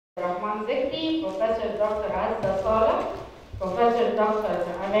Rahman Zikri, Professor Dr. Azza Saleh, Professor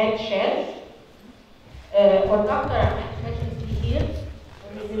Dr. Ahmed Sher, or Dr. Ahmed Sher is he here?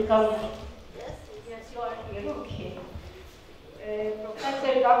 Or he will come? Yes, you are here, okay.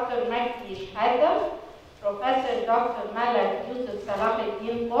 Professor Dr. Magdi Shhaidar, Professor Dr. Malak Yusuf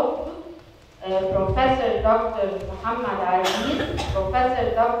Salahuddin Qutb, Professor Dr. Mohamed Aziz,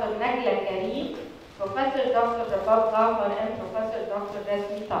 Professor Dr. Nagla Karim, Professor Dr. Rabab Ghaffar, and Professor Dr.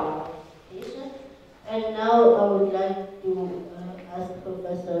 Rasmi Talab. And now I would like to ask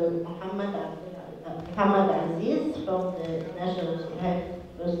Professor Mohamed Aziz from the National Health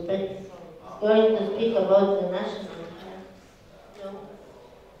Perspective. He's going to speak about the National Health. No,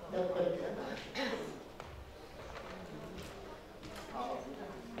 Dr.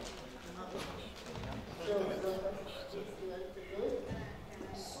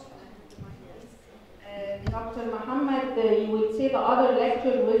 Dr. Mohammed, you will say the other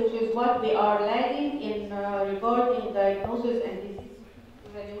lecture, which is what we are lagging in regarding diagnosis and disease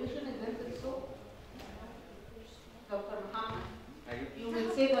evaluation. Is that so? Dr. Mohammed, you will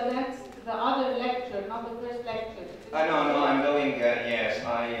say the other lecture, not the first lecture. No, I'm going, yes.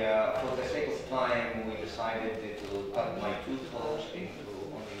 For the sake of time, we decided to cut my two talks into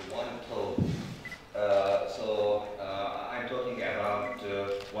only one talk. So I'm talking about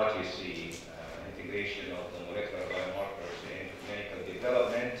what you see. Integration of the molecular biomarkers in clinical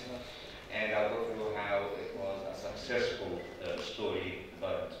development, and I'll go through how it was a successful story,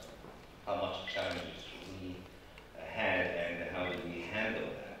 but how much challenges we had and how did we handle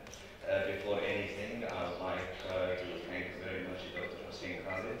that. Before anything, I would like to thank very much Dr. Hussein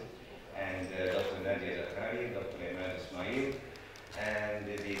Khalid and Dr. Nadia Zakari, Dr. Imad Ismail, and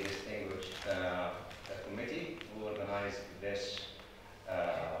the distinguished committee who organized this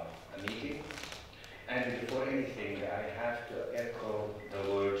meeting. And before anything, I have to echo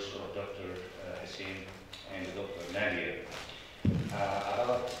the words of Dr. Hussein and Dr. Nadia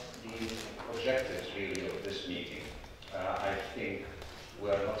about the objectives really of this meeting. I think we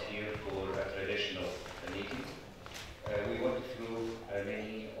are not here for a traditional meeting. We went through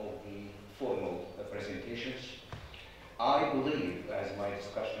many of the formal presentations. I believe, as my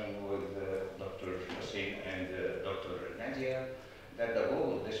discussion with Dr. Hussein and Dr. Nadia, that the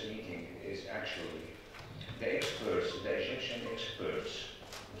goal of this meeting is actually the experts, the Egyptian experts,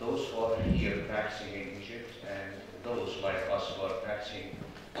 those who are here practicing in Egypt and those like us who are practicing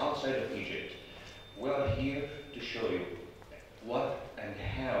outside of Egypt. We are here to show you what and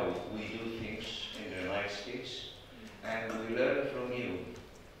how we do things in the United States, and we learn from you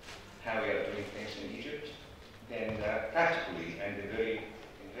how we are doing things in Egypt, then practically and in a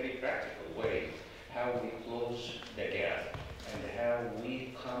very practical way, how we close the gap and how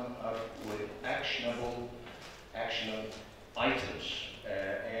we come up with actionable items,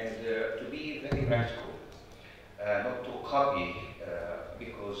 and to be very practical, not to copy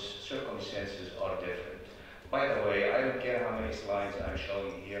because circumstances are different. By the way, I don't care how many slides I'm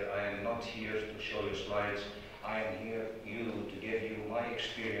showing here. I am not here to show you slides. I am here to give you my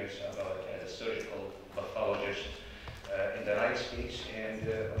experience about as a surgical pathologist in the United States, and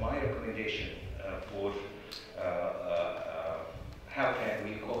my recommendation for how can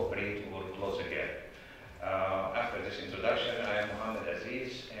we cooperate or close the gap. After this introduction, I am Mohamed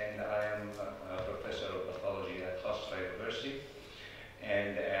Aziz, and I am a professor of pathology at Luxor University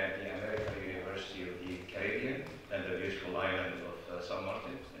and at the American University of the Caribbean and the beautiful island of San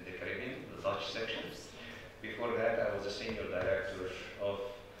Martin in the Caribbean, the Dutch section. Before that, I was a senior director of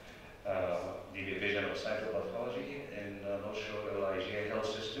the Division of Cytopathology in North Shore LIG Health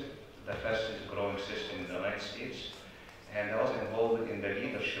System, the fastest growing system in the United States. And I was involved in the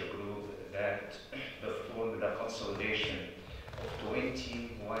leadership group that performed the consolidation of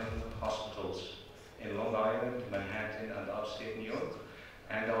 21 hospitals in Long Island, Manhattan, and upstate New York.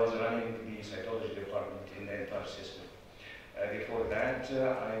 And I was running the cytology department in the entire system. Before that,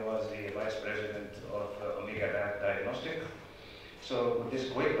 I was the vice president of Omega Diagnostic. So with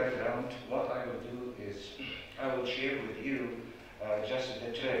this great background, what I will do is I will share with you just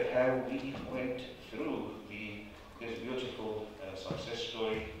the trip, how we went through this beautiful success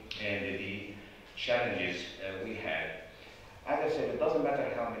story and the challenges we had. As I said, it doesn't matter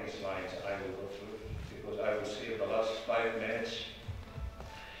how many slides I will go through, because I will save the last 5 minutes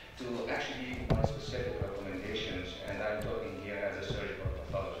to actually give my specific recommendations, and I'm talking here as a surgical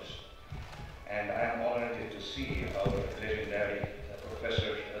pathologist. And I am honored to see our legendary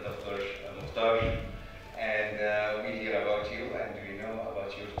Professor Dr. Mukhtar, and we hear about you and we know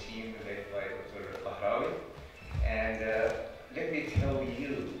about your team led by Dr. Bahrawi. And let me tell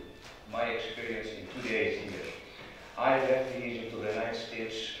you my experience in 2 days here. I left Egypt to the United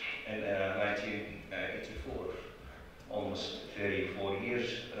States almost 34 years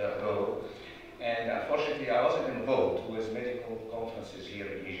ago. And unfortunately, I wasn't involved with medical conferences here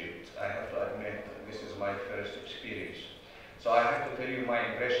in Egypt. I have to admit, this is my first experience. So I have to tell you my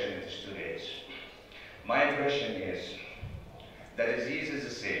impression in these 2 days. My impression is the disease is the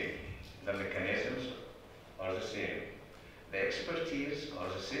same. The mechanisms are the same. The expertise are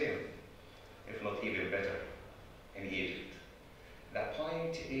the same, if not even better, in Egypt. The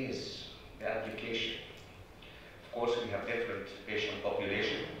point is the application. Of course, we have different patient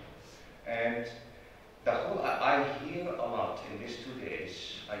population, and the whole, I hear a lot in these 2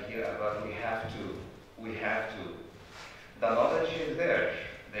 days. I hear about we have to. The knowledge is there,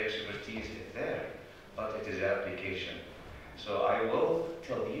 the expertise is there, but it is the application. So I will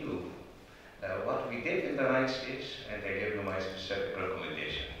tell you what we did in the United States, and I give you my specific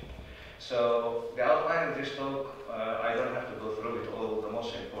recommendation. So the outline of this talk, I don't have to go through it all. The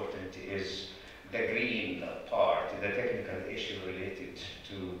most important is the green part, the technical issue related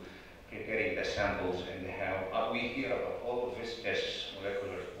to preparing the samples and how we hear about all of this tests,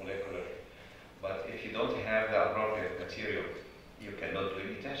 molecular. But if you don't have the appropriate material, you cannot do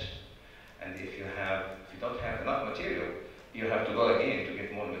any test. And if you don't have enough material, you have to go again to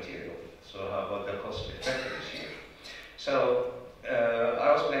get more material. So how about the cost effectiveness here? So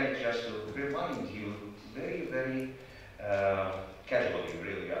I was planning just to remind you very casually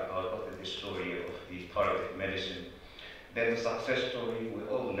really about what is the story of the targeted medicine. Then the success story, we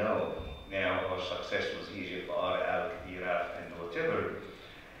all know now our success was Egypt, ALK, Iraq, and whatever.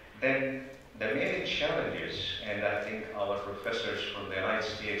 Then the main challenges, and I think our professors from the United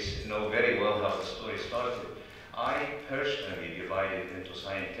States know very well how the story started. I personally divided into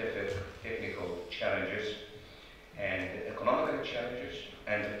scientific, technical challenges, and economical challenges,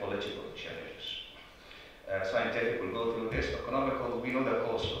 and political challenges. Scientific will go through this. Economical, we know the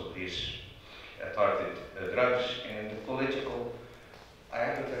cost of these targeted drugs, and political, I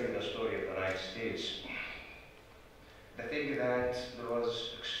have to tell you the story of the United States. The thing that there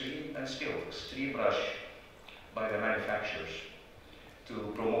was extreme, and still extreme rush by the manufacturers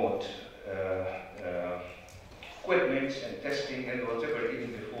to promote equipment and testing and whatever,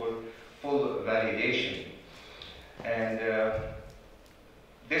 even before full validation. And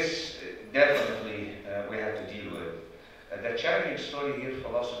this definitely we have to deal with. The challenging story here,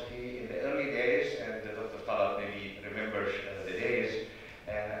 philosophy, in the early days, and Dr. Talat maybe remembers the days,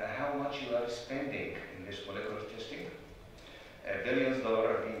 how much you are spending in this molecular testing. Billions of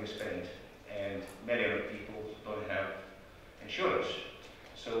dollars are being spent, and many other people don't have insurance.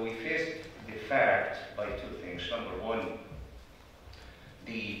 So we faced the fact by 2 things. Number one,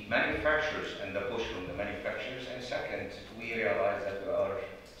 the manufacturers and the push from the manufacturers, and second, we realized that we are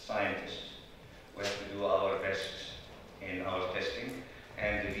scientists. We have to do our best in our testing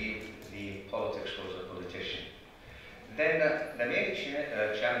and leave the politics for the politician. Then the main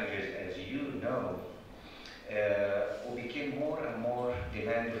challenges, as you know, we became more and more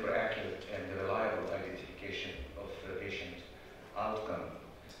demanding for accurate and reliable identification of patient outcome.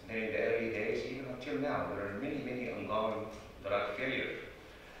 Then in the early days, even until now, there are many ongoing drug failures.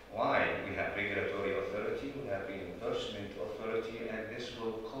 Why? We have regulatory authority, we have reimbursement authority, and this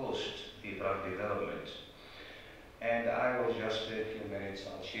will cost the drug development. And I will just, in a few minutes,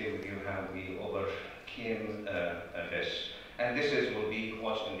 I'll share with you how we overcame this. And this will be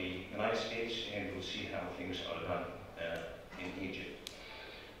watched in the United States, and we'll see how things are done in Egypt.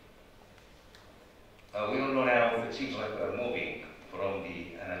 We all know now, it seems like we're moving from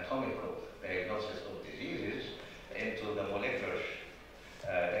the anatomical diagnosis of diseases into the molecular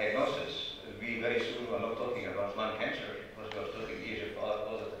diagnosis. We very soon are not talking about lung cancer, because we're talking Egypt R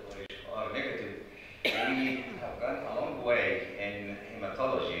positive or R negative. We have gone a long way in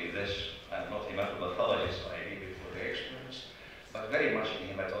hematology. This, I'm not a hematopathologist, so I leave it for the experts, but very much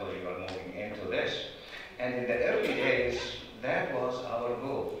in hematology we're moving into this. And in the early days, that was our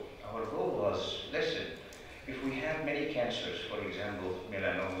goal. Our goal was, listen, if we have many cancers, for example,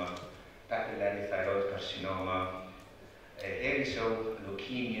 melanoma, papillary thyroid carcinoma, hairy cell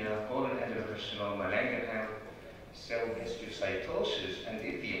leukemia, colon adenocarcinoma, Langerhans cell histiocytosis, and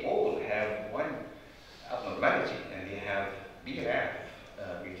if they all have one abnormality and they have BRAF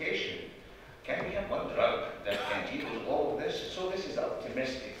mutation, can we have one drug that can deal with all of this? So this is the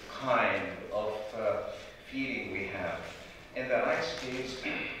optimistic kind of feeling we have. In the United States,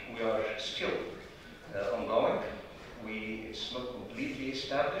 we are still ongoing. It's not completely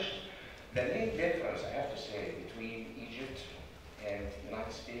established. The main difference, I have to say, between Egypt and the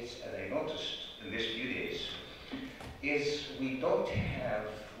United States, as I noticed in these few days, is we don't have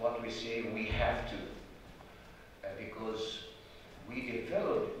what we say we have to, because we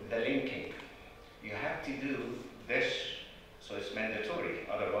developed the linking. You have to do this, so it's mandatory.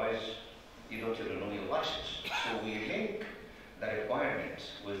 Otherwise, you don't even know your license. So we link the requirements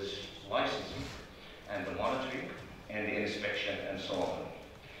with licensing and the monitoring and the inspection and so on.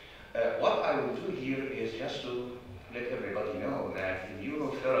 What I will do here is just to let everybody know that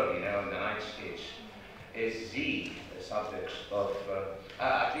immunotherapy now in the United States is the subject of,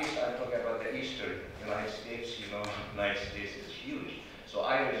 at least I'm talking about the eastern United States. You know, United States is huge. So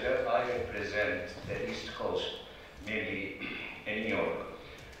I represent the East Coast, mainly in New York.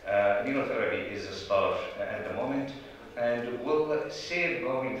 Immunotherapy is a star at the moment, and we'll save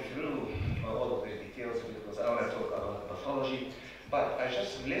going through all of the details because I want to talk about pathology. But I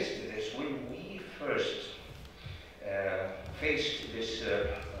just listed this when we first faced this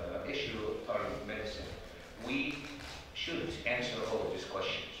issue of targeted medicine. We should answer all of these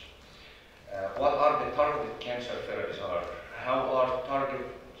questions. What are the targeted cancer therapies are? How are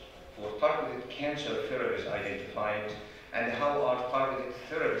targeted cancer therapies identified? And how are targeted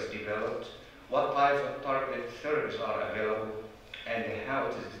therapies developed? What types of targeted therapies are available? And how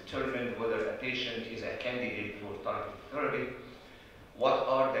it is determined whether a patient is a candidate for targeted therapy? What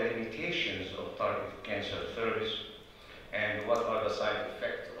are the limitations of targeted cancer therapies? And what are the side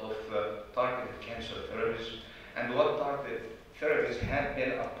effects of targeted cancer therapies? And what targeted therapies have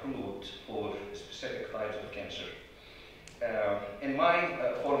been approved for specific types of cancer? In my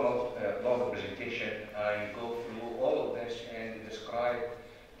formal long presentation, I go through all of this and describe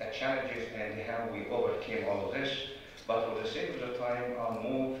the challenges and how we overcame all of this. But for the sake of the time, I'll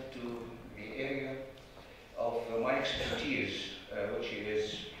move to the area of my expertise, which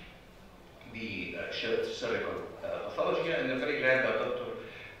is the surgical pathology. And I'm very glad that Dr.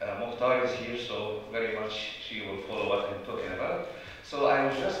 Mokhtar is here, so very much she will follow what I'm talking about. So I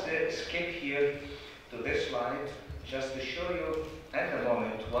will just skip here to this slide, just to show you at the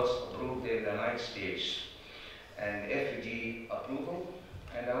moment what's approved in the United States and FDA approval.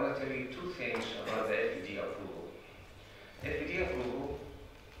 And I want to tell you two things about the FDA approval. FDA approval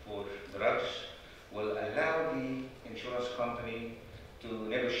for drugs will allow the insurance company to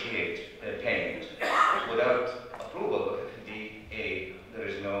negotiate payment. Without approval of FDA, there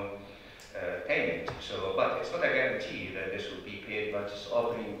is no payment. So, but it's not a guarantee that this will be paid, but it's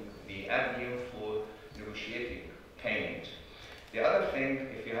opening the avenue for negotiating payment. The other thing,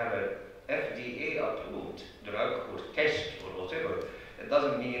 if you have a FDA approved drug or test or whatever, it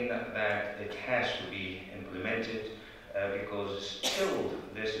doesn't mean that it has to be implemented because still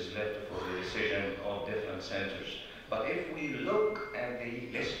this is left for the decision of different centers. But if we look at the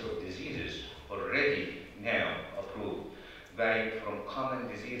list of diseases already now approved, varying from common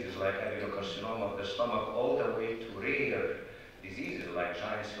diseases like adenocarcinoma of the stomach all the way to rare diseases like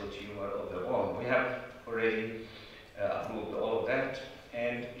giant cell tumor of the bone, we have already approved all of that.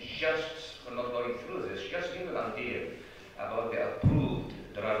 And just, we're not going through this, just give an idea about the approved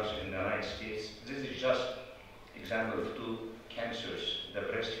drugs in the United States. This is just example of two cancers, the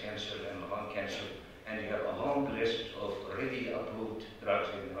breast cancer and the lung cancer, and you have a long list of already approved drugs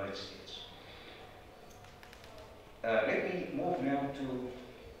in the United States. Let me move now to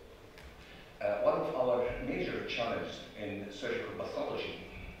one of our major challenges in surgical pathology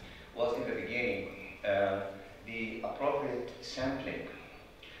was in the beginning the appropriate sampling.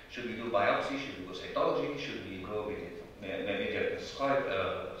 Should we do biopsy? Should we go cytology? Should we go with endoscopy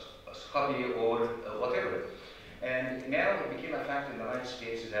or whatever? And now it became a fact in the United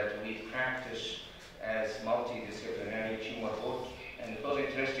States that we practice as multidisciplinary tumor board. And it was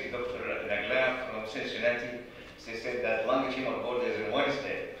interesting, Dr. Nagla from Cincinnati, she said that lung tumor board is on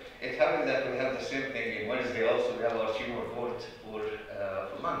Wednesday. It happens that we have the same thing in Wednesday also. We have our tumor board for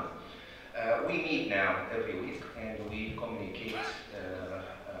lung. We meet now every week and we communicate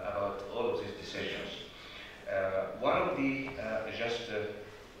about all of these decisions. One of the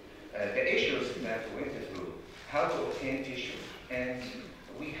the issues that we went through, how to obtain tissue. And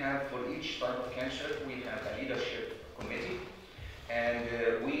we have, for each type of cancer, we have a leadership committee, and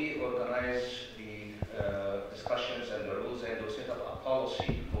we organize the discussions and the rules, and we set up a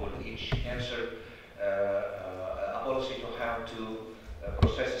policy for each cancer, a policy to how to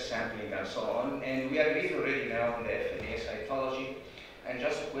process the sampling and so on. And we agreed already now on the FDA cytology. And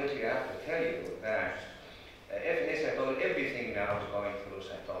just quickly, I have to tell you that FDA cytology, everything now is going through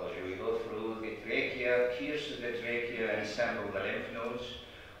cytology. We go through the trachea, pierce the trachea and sample the lymph nodes.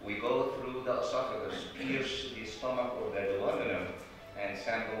 We go through the esophagus, pierce the stomach or the duodenum and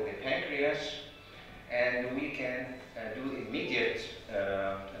sample the pancreas. And we can do immediate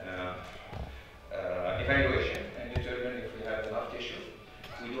evaluation and determine if we have enough tissue.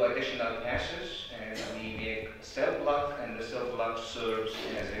 We do additional passes and we make cell block, and the cell block serves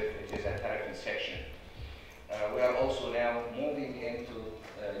as if it is a paraffin section. We are also now moving into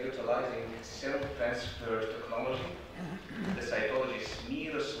utilizing cell transfer technology. The cytology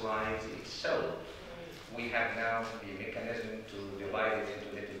smear slides itself. We have now the mechanism to divide it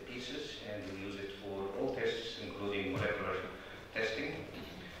into little pieces, and we use it for all tests, including molecular testing.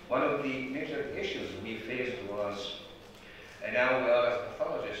 One of the major issues we faced was, and now we are as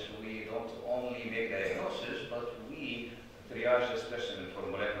pathologists, we don't only make diagnosis, but we triage the specimen for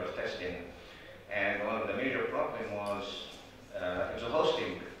molecular testing. And one of the major problems was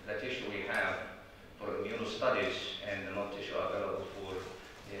exhausting the tissue we have for immunostudies and the non-tissue available for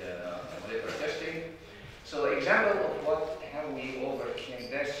molecular testing. So example of how we overcame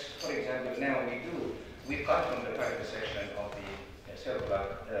this, for example, now we cut from the target section of the cell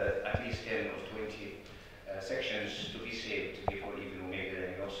block at least 10 or 20 sections to be saved before even we make the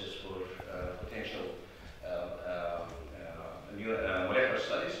diagnosis for potential molecular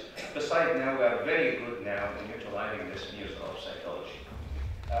studies. Besides, now we are very good now in utilizing the smears of cytology.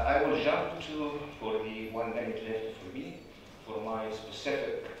 I will jump to, for the 1 minute left for me, for my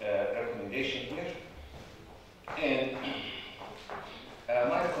specific recommendation here. And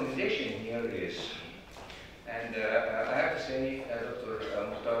my recommendation here is, and I have to say, Dr.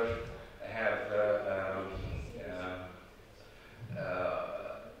 Mukhtar have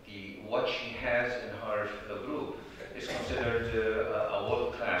what she has in her group is considered a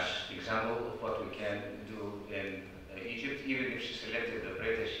world-class example of what we can do in Egypt, even if she selected the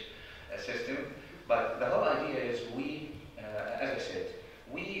British system. But the whole idea is we, as I said,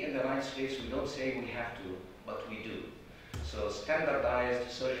 we in the United States, we don't say we have to, but we do. So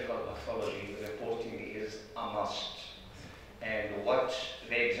standardized surgical pathology reporting is a must. And what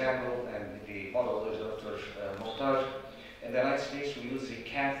the example and the model is Dr. Mukhtar. In the United States, we use the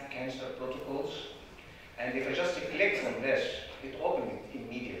cancer protocols. And if I just click on this, it opens it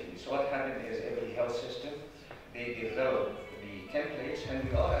immediately. So what happened is every health system, they develop the templates, and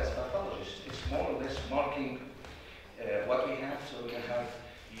we are as pathologists, it's more or less marking what we have, so we can have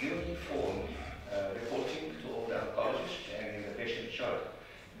uniform reporting to all the oncologists and in the patient chart.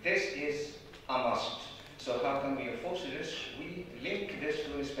 This is a must. So how can we enforce this? We link this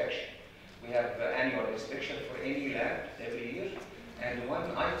to inspection. We have annual inspection for any lab every year, and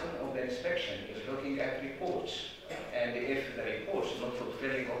one item of the inspection is looking at reports. And if the report is not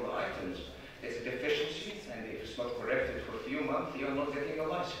fulfilling all the items, there's a deficiency, and if it's not corrected for a few months, you're not getting a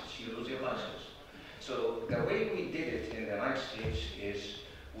license, you lose your license. So the way we did it in the United States is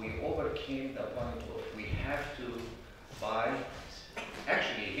we overcame the point of we have to by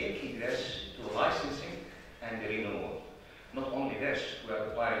actually linking this to licensing and renewal. Not only this, we are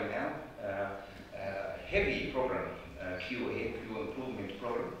requiring now a heavy program, QA, Q improvement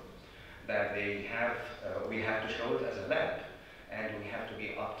program, that they have, we have to show it as a lab, and we have to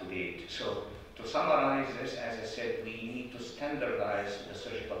be up to date. So to summarize this, as I said, we need to standardize the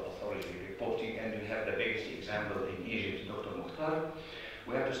surgical pathology reporting, and we have the biggest example in Egypt, Dr. Mukhtar.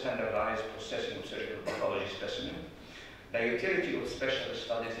 We have to standardize processing of surgical pathology specimen. The utility of specialist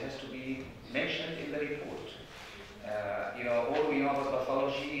studies has to be mentioned in the report. All we know about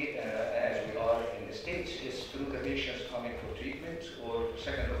pathology, as we are in the States, is through the patients coming for treatment or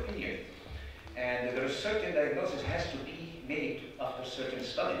second opinion. And there is certain diagnosis has to be made after certain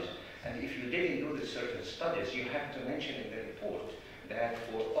studies. And if you didn't do the certain studies, you have to mention in the report that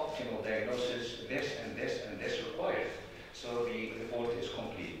for optimal diagnosis, this and this and this required. So the report is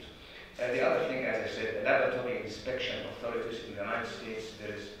complete. The other thing, as I said, the laboratory inspection authorities in the United States,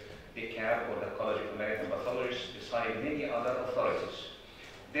 there is the CAP, or the College of American Pathologists, beside many other authorities.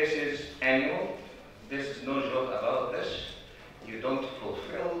 This is annual. This is no joke about this. You don't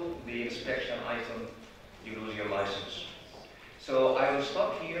fulfill the inspection item, you lose your license. So I will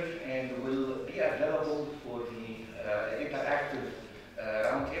stop here